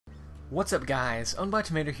What's up, guys?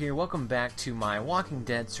 Ownedbytamater here. Welcome back to my Walking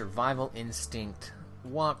Dead Survival Instinct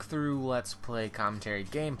walkthrough, let's play, commentary,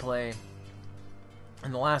 gameplay.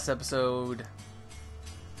 In the last episode,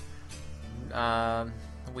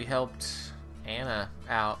 we helped Anna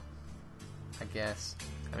out, I guess.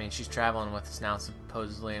 I mean, she's traveling with us now,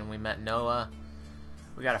 supposedly, and we met Noah.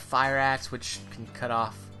 We got a fire axe, which can cut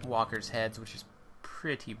off walkers' heads, which is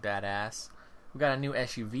pretty badass. We got a new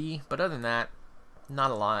SUV, but other than that, not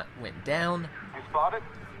a lot went down. You spotted?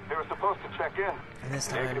 They were supposed to check in. And this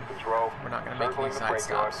time, Negative control. we're not going to make any side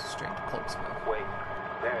stops. Straight to Polksville. Wait,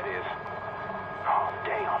 there it is. Oh,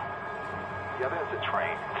 damn. Yeah, there's a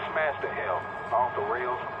train. Smashed to hell. Off the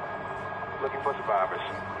rails. Looking for survivors.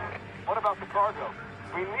 What about the cargo?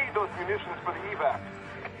 We need those munitions for the evac.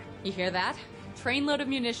 You hear that? Trainload of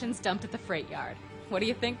munitions dumped at the freight yard. What do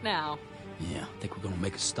you think now? Yeah, I think we're gonna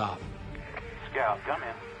make a stop. Scout, come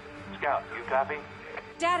in. Scout, you copy?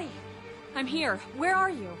 Daddy! I'm here. Where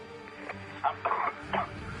are you?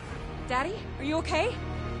 Daddy? Are you okay?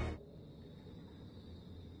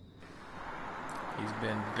 He's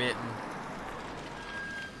been bitten.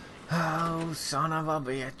 Oh, son of a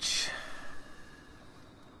bitch.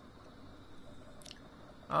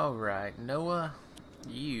 Alright, Noah,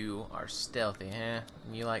 you are stealthy, huh?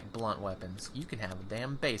 And you like blunt weapons. You can have a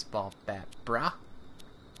damn baseball bat, brah.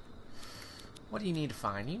 What do you need to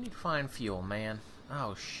find? You need to find fuel, man.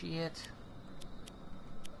 Oh, shit.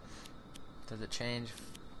 Does it change?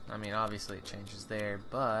 I mean, obviously it changes there,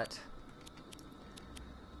 but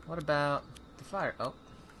what about the fire? Oh.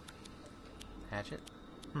 Hatchet.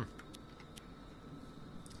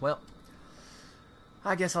 Well,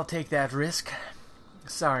 I guess I'll take that risk.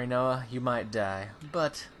 Sorry, Noah, you might die,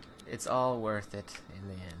 but it's all worth it in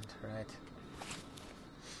the end, right?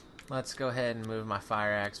 Let's go ahead and move my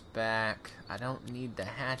fire axe back. I don't need the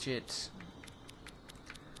hatchet,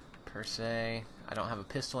 per se. I don't have a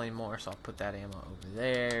pistol anymore, so I'll put that ammo over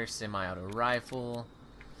there. Semi-auto rifle.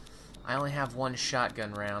 I only have one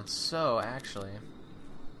shotgun round, so actually,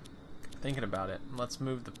 thinking about it, let's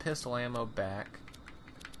move the pistol ammo back.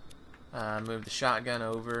 Move the shotgun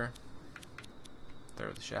over.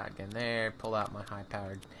 Throw the shotgun there. Pull out my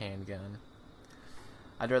high-powered handgun.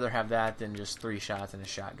 I'd rather have that than just 3 shots in a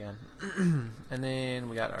shotgun. And then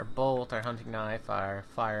we got our bolt, our hunting knife, our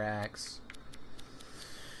fire axe.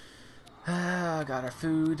 Got our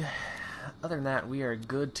food. Other than that, we are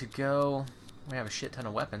good to go. We have a shit ton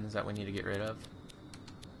of weapons that we need to get rid of.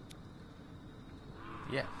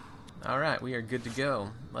 Yeah. Alright, we are good to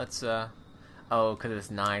go. Let's, oh, because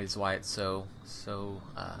it's night is why it's so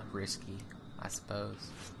risky, I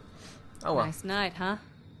suppose. Oh well. Nice night, huh?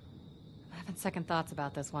 I'm having second thoughts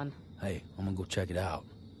about this one. Hey, I'm gonna go check it out.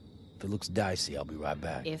 If it looks dicey, I'll be right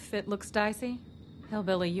back. If it looks dicey?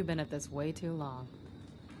 Hillbilly, you've been at this way too long.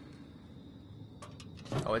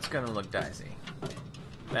 Oh, it's gonna look dicey.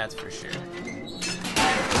 That's for sure.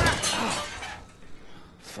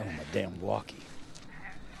 Fell on my damn walkie.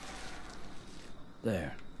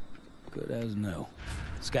 There. Good as new.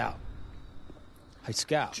 Scout. Hey,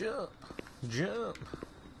 Scout. Jump. Jump.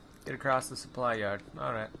 Get across the supply yard.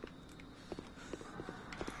 Alright.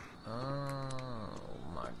 Oh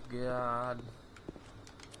my god.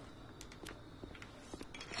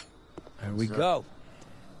 There we go.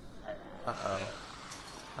 Uh-oh.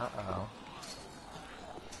 Uh-oh.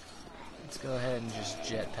 Let's go ahead and just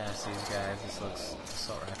jet past these guys. This looks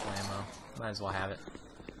assault rifle ammo. Might as well have it.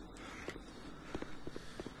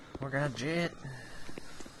 We're gonna jet.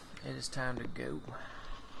 It is time to go.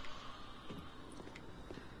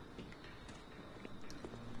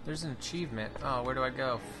 There's an achievement. Oh, where do I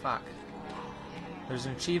go? Fuck. There's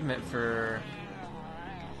an achievement for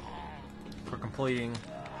completing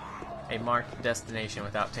a marked destination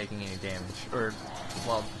without taking any damage. Or,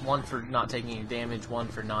 well, one for not taking any damage, one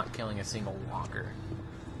for not killing a single walker.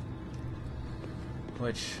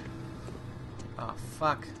 Which, oh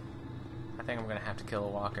fuck. I think I'm gonna have to kill a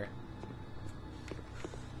walker.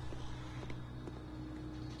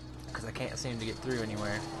 Because I can't seem to get through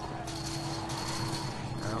anywhere.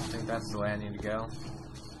 I don't think that's the way I need to go.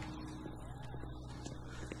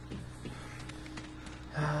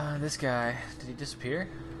 This guy, did he disappear?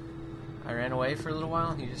 I ran away for a little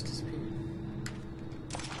while and he just disappeared.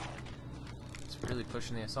 It's really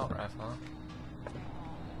pushing the assault rifle,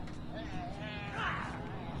 huh?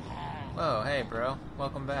 Whoa, hey bro,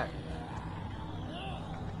 welcome back.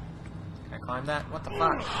 Can I climb that? What the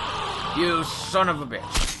fuck? You son of a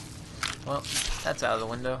bitch! Well, that's out of the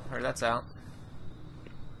window, or that's out.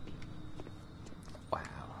 Wow.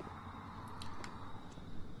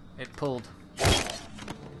 It pulled.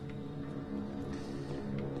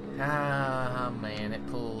 Ah, man, it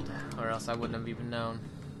pulled. or else I wouldn't have even known.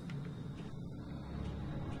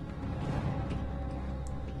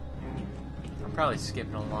 I'm probably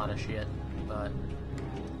skipping a lot of shit, but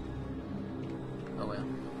oh well.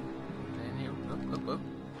 And here,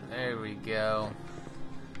 there we go.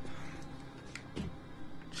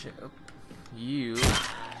 You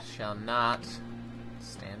shall not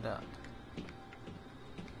stand up.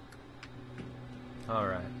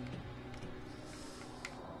 Alright.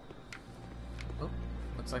 Oh,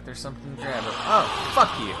 looks like there's something to grab. Oh,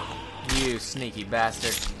 fuck you! You sneaky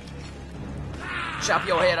bastard. Chop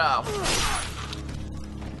your head off!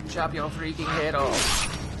 Chop your freaking head off!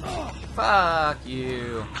 Fuck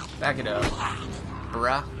you! Back it up,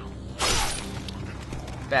 bruh.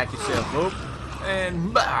 Back yourself up.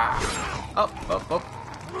 And bah! Up, up, up.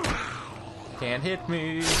 Can't hit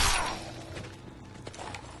me.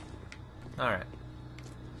 Alright.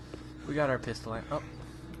 We got our pistol. Oh,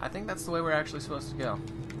 I think that's the way we're actually supposed to go.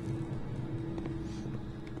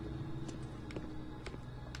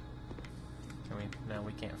 Can we? No,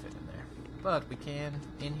 we can't fit in there. But we can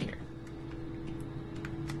in here.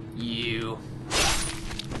 You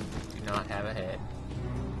do not have a head.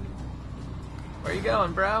 Where you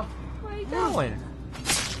going, bro? Where you going?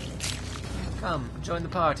 Come, join the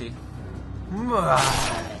party.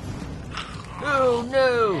 Oh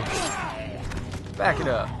no! Back it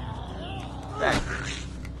up. Back.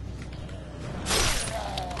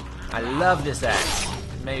 I love this axe.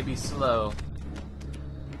 It may be slow,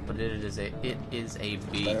 but it is a beast.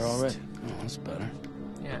 Better already? Oh, that's better.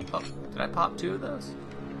 Yeah. Oh, did I pop 2 of those?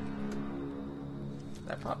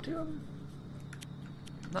 Did I pop 2 of them?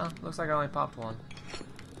 No, looks like I only popped 1.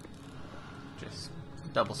 Just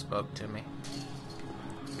double spoke to me.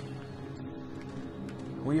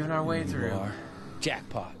 Weaving our way through.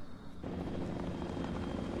 Jackpot.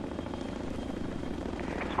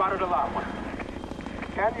 Spotted a lot one.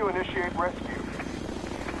 Can you initiate rescue?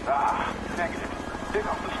 Negative. Pick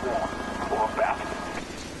up the swarm. Or bastard.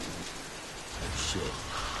 Shit.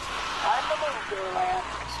 Time to move, Daryl.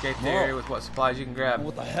 Escape the area with what supplies you can grab.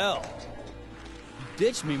 What the hell? You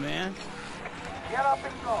ditched me, man. Get up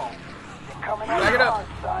and go. You're coming out Back it up. hard,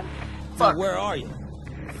 son. Fuck. Now, where are you?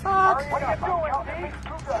 Fuck. What are you doing,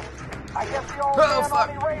 Steve? I guess the old Oh, man fuck.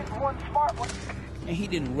 only raised one smart one. And he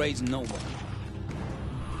didn't raise nobody.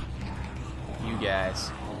 You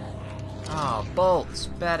guys. Oh, bolts.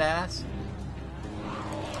 Badass.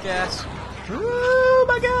 Gas. Oh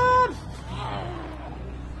my god!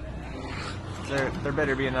 There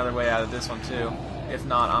better be another way out of this one too. If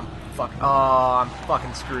not, I'm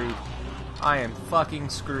fucking screwed. I am fucking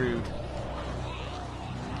screwed.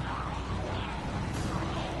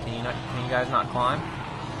 Can you guys not climb?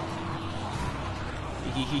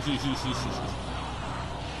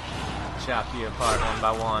 Chop you apart one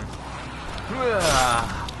by one.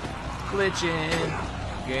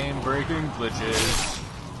 Glitching. Game breaking glitches.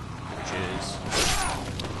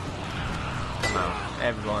 Come on.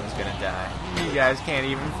 Everyone's gonna die. You guys can't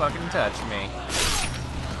even fucking touch me.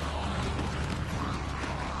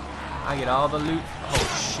 I get all the loot.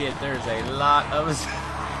 Oh shit, there's a lot of us.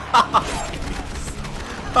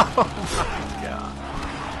 Oh my god.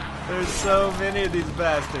 There's so many of these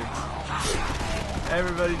bastards.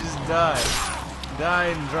 Everybody just die. Die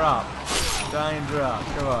and drop. Die and drop.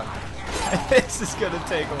 Come on. This is gonna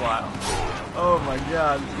take a while. Oh my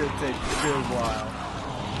god, it's gonna take a good while.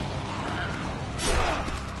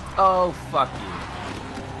 Oh, fuck you.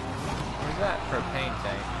 Where's that propane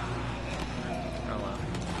tank? Oh well.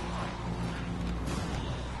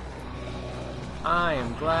 I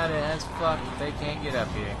am glad as fuck that they can't get up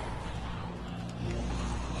here.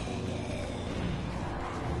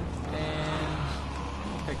 And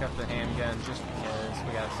pick up the handgun just because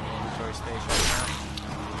we got some inventory space right now.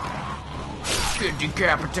 Get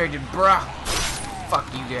decapitated, bruh!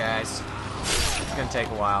 Fuck you guys. It's gonna take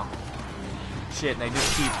a while. Shit, and they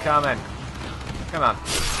just keep coming. Come on.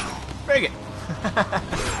 Bring it!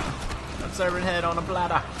 I'm serving head on a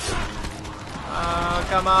platter. Oh,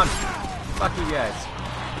 come on. Fuck you guys.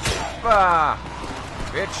 Ah,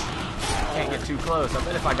 bitch. Can't get too close. I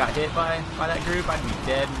bet if I got hit by that group, I'd be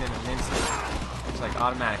dead in an instant. It's like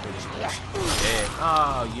automatically just dead.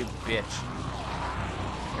 Oh, you bitch.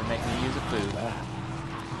 You're making me use a food.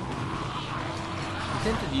 I'm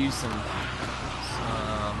tempted to use some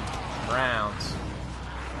rounds,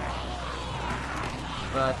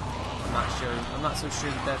 but I'm not sure. I'm not so sure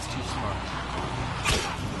that that's too smart.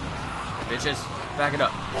 Bitches, back it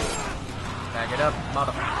up. Back it up,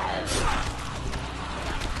 motherfucker.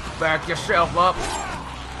 Back yourself up.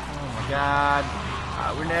 Oh my god.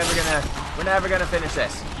 We're never gonna finish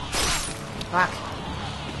this. Fuck.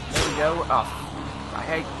 There we go. Oh, I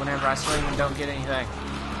hate whenever I swing and don't get anything.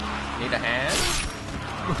 Need a hand?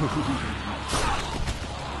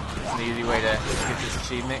 It's an easy way to get this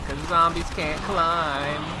achievement because zombies can't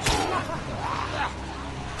climb.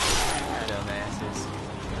 Dumbasses.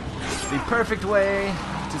 The perfect way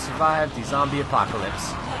to survive the zombie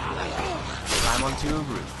apocalypse. Climb onto a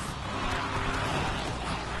roof.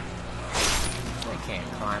 They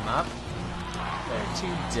can't climb up. They're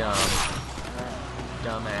too dumb.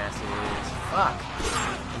 Dumbasses. Fuck.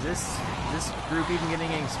 Is this group even getting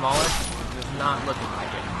any smaller? It's not looking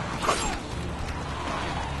like it.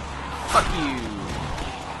 Fuck you.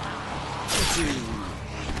 You too.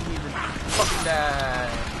 You need to fucking die.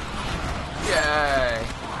 Yay.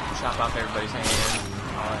 Chop off everybody's hands.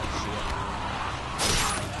 All that shit.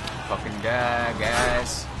 Fucking die,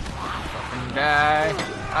 guys. Fucking die.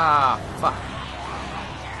 Ah, fuck.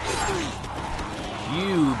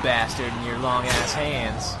 You bastard in your long ass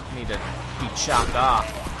hands need to be chopped off,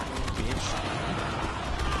 bitch.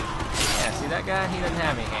 Yeah, see that guy? He doesn't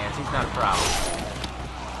have any hands. He's not a problem.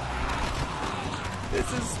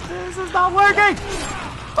 This is not working.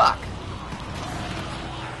 Fuck.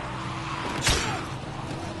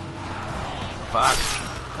 Fuck.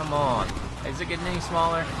 Come on. Is it getting any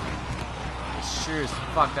smaller? It sure as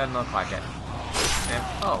fuck doesn't look like it. And,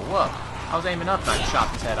 oh, whoa. I was aiming up and I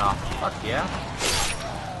chopped his head off. Fuck yeah.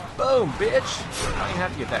 Boom, bitch. I don't even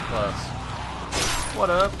have to get that close. What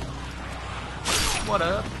up? What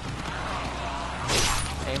up?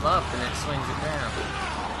 Aim up and it swings it down.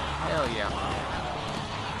 Hell yeah.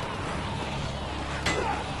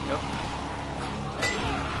 Nope.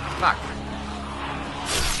 Fuck.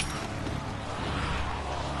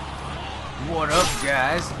 What up,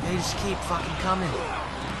 guys? They just keep fucking coming.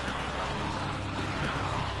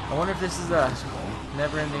 I wonder if this is a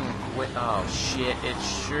never-ending. Oh shit! It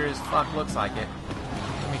sure as fuck looks like it.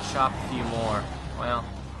 Let me chop a few more. Well,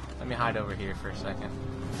 let me hide over here for a second.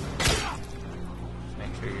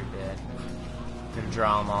 Make sure you're dead. I'm gonna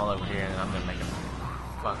draw them all over here, and then I'm gonna make them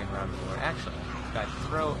fucking run for it. Actually, I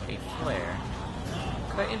throw a flare.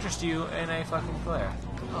 Could I interest you in a fucking flare?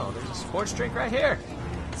 Oh, there's a sports drink right here.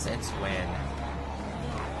 Since when?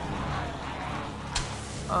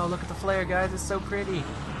 Oh, look at the flare, guys. It's so pretty.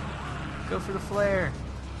 Go for the flare.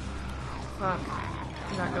 Fuck.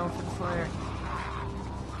 You're not going for the flare.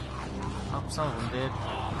 Oh, some of them did.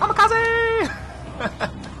 Kamikaze!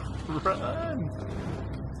 Run!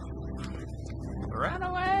 Run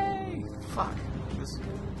away! Fuck. This.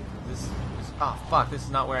 Oh, fuck. This is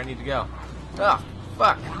not where I need to go. Oh,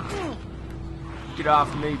 fuck. Get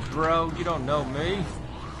off me, bro. You don't know me.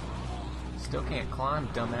 Still can't climb,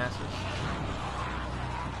 dumbasses.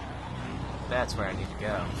 That's where I need to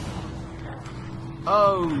go.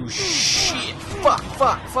 Oh, shit. Fuck.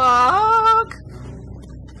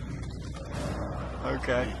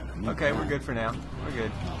 Okay. Okay, we're good for now. We're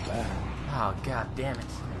good. Oh, god damn it.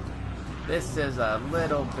 This is a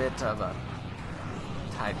little bit of a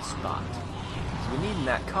tight spot. So we need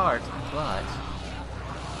that cart, but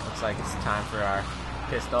looks like it's time for our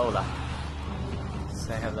pistola.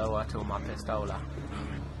 Say hello to my pistola.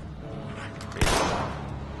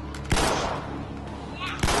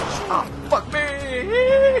 Oh, fuck me!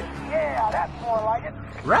 Yeah, that's more like it.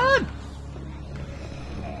 Run!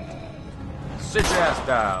 Sit your ass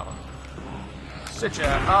down. Sit your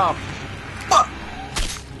ass. Oh, fuck!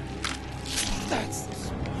 That's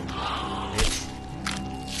Bitch.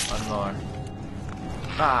 One more.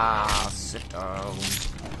 Ah, sit down.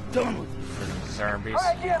 done with Freaking zombies.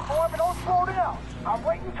 Try again, boy, but don't slow down. I'm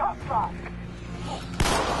waiting topside.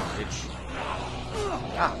 Bitch.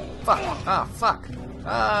 Ah, fuck. Ah, fuck.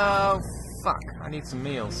 Oh, fuck. I need some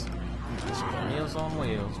meals. Some meals on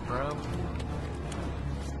wheels, bro.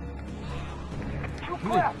 Shoot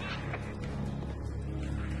left.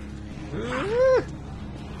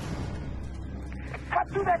 Cut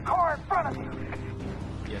through that car in front of you.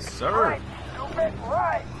 Yes, sir. Right, stupid,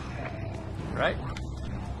 right. Right?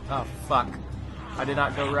 Oh, fuck. I did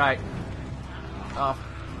not go right. Oh,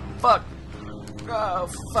 fuck. Oh,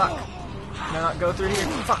 fuck. Can I not go through here?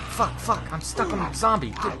 Fuck. I'm stuck on a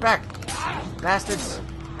zombie. Get back. Bastards.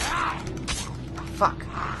 Fuck.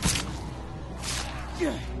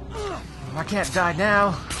 I can't die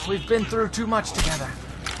now. We've been through too much together.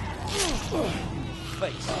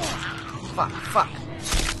 face. Fuck.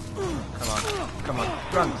 Come on.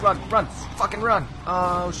 Run. Fucking run.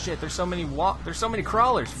 Oh shit, there's so many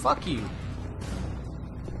crawlers. Fuck you.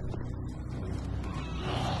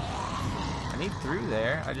 I need through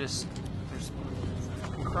there. There's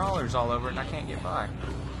fucking crawlers all over it and I can't get by.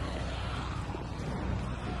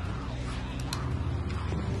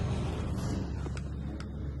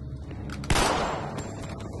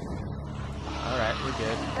 We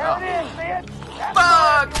good. There it is, man. That's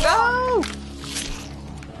Fuck! No!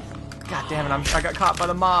 God damn it! I got caught by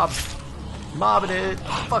the mob. Mobbing it.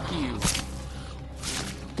 Fuck you.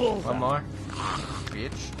 One more.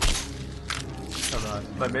 Bitch. Hold on.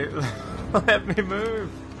 Let me move.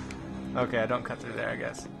 Okay, I don't cut through there, I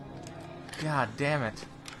guess. God damn it.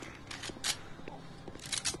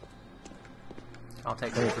 I'll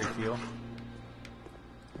take some free fuel.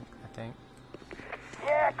 I think.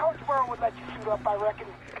 Yeah, Coach Merle would let you suit up, I reckon.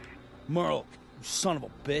 Merle, you son of a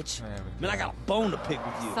bitch. There we go. Man, I got a bone to pick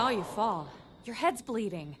with you. Saw you fall. Your head's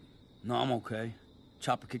bleeding. No, I'm okay.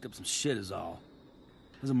 Chopper kicked up some shit is all.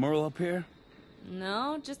 Is a Merle up here?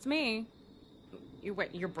 No, just me.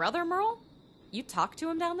 Wait, your brother Merle? You talked to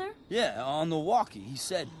him down there? Yeah, on the walkie. He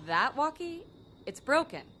said... That walkie? It's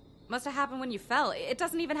broken. Must have happened when you fell. It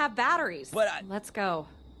doesn't even have batteries. But Let's go.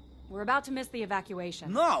 We're about to miss the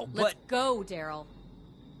evacuation. No, Let's but... go, Daryl.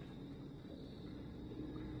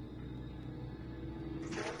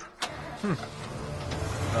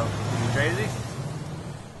 Oh, you crazy?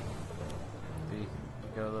 You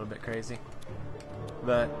go a little bit crazy.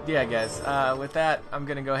 But yeah, guys. With that, I'm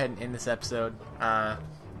gonna go ahead and end this episode.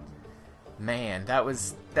 Man,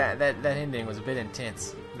 that ending was a bit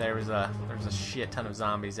intense. There was a shit ton of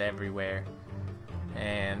zombies everywhere,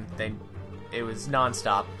 and it was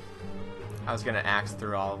non-stop. I was gonna axe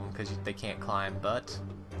through all of them because they can't climb, but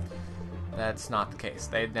that's not the case.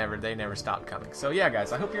 They never stopped coming. So yeah,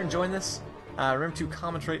 guys, I hope you're enjoying this. Remember to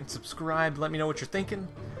comment, rate, and subscribe. Let me know what you're thinking.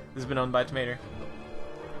 This has been Owned by Tomater.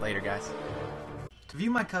 Later, guys. To view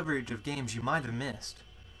my coverage of games you might have missed,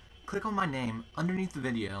 click on my name underneath the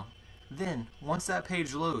video. Then, once that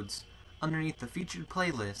page loads, underneath the featured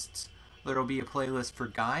playlists, there will be a playlist for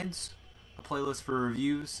guides, a playlist for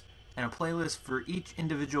reviews, and a playlist for each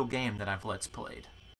individual game that I've Let's Played.